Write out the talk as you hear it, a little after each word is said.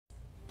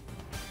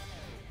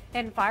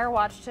In Fire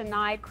Watch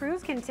tonight,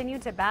 crews continue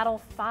to battle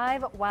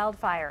 5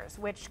 wildfires,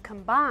 which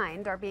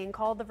combined are being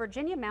called the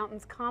Virginia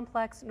Mountains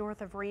Complex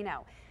north of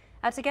Reno.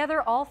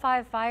 Together, all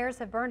 5 fires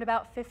have burned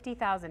about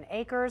 50,000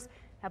 acres.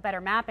 Now, better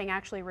mapping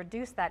actually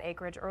reduced that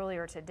acreage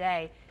earlier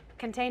today.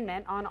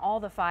 Containment on all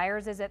the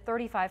fires is at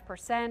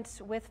 35%,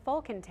 with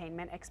full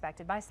containment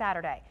expected by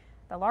Saturday.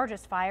 The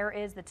largest fire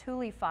is the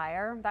Sutcliffe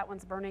fire. That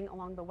one's burning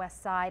along the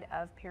west side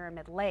of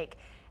Pyramid Lake.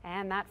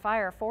 And that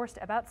fire forced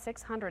about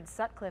 600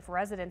 Sutcliffe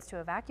residents to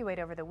evacuate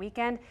over the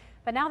weekend.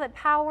 But now that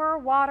power,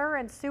 water,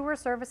 and sewer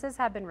services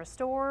have been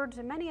restored,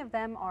 many of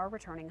them are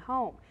returning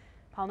home.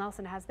 Paul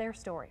Nelson has their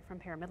story from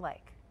Pyramid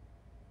Lake.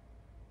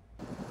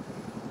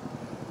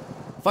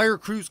 Fire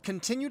crews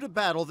continue to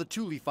battle the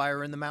Sutcliffe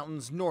fire in the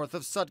mountains north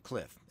of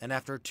Sutcliffe. And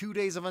after 2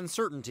 days of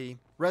uncertainty,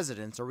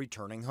 residents are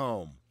returning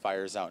home.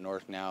 Fires out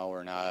north now,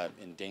 we're not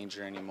in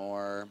danger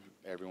anymore.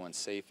 Everyone's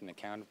safe and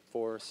accounted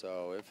for,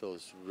 so it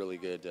feels really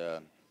good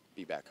to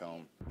be back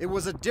home. It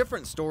was a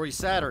different story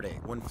Saturday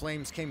when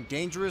flames came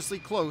dangerously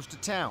close to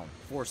town,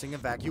 forcing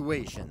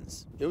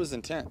evacuations. It was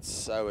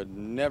intense. I would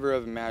never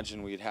have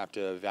imagined we'd have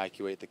to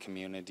evacuate the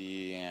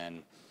community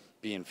and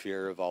be in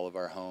fear of all of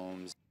our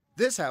homes.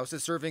 This house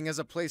is serving as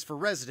a place for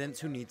residents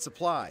who need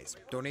supplies.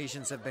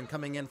 Donations have been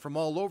coming in from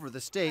all over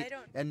the state,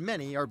 and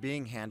many are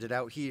being handed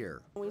out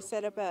here. We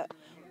set up at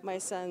my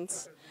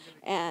son's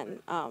and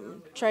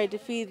tried to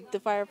feed the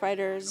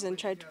firefighters and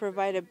tried to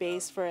provide a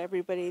base for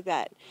everybody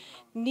that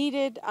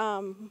needed,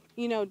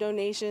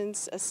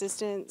 donations,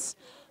 assistance,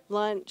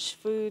 lunch,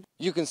 food.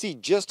 You can see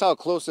just how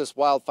close this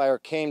wildfire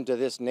came to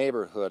this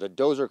neighborhood. A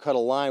dozer cut a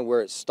line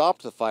where it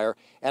stopped the fire,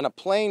 and a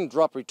plane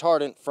dropped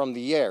retardant from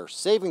the air,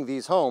 saving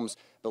these homes,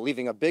 but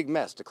leaving a big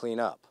mess to clean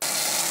up.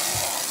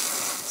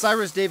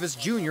 Cyrus Davis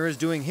Jr. is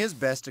doing his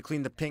best to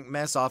clean the pink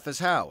mess off his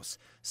house,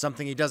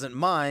 something he doesn't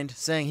mind,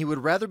 saying he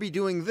would rather be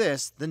doing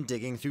this than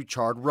digging through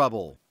charred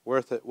rubble.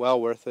 Worth it,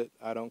 well worth it.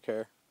 I don't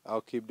care.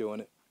 I'll keep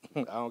doing it.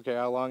 I don't care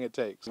how long it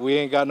takes. We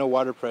ain't got no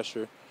water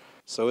pressure,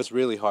 so it's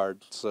really hard,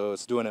 so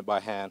it's doing it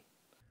by hand.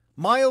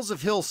 Miles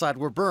of hillside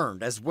were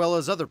burned, as well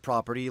as other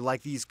property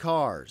like these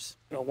cars.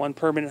 1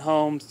 permanent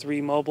home,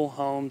 3 mobile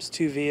homes,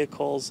 2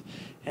 vehicles,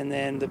 and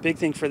then the big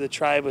thing for the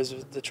tribe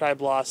was the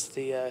tribe lost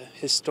the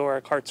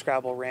historic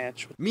Hardscrabble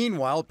Ranch.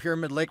 Meanwhile,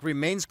 Pyramid Lake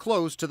remains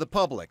closed to the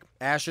public.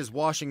 Ash is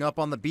washing up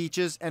on the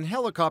beaches, and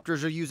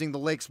helicopters are using the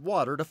lake's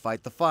water to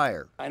fight the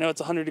fire. I know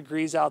it's 100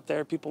 degrees out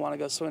there. People want to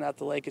go swimming at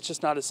the lake. It's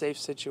just not a safe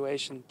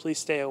situation. Please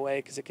stay away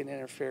because it can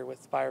interfere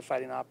with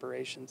firefighting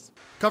operations.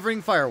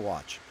 Covering Fire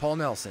Watch, Paul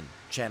Nelson,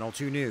 Channel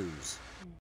 2 News.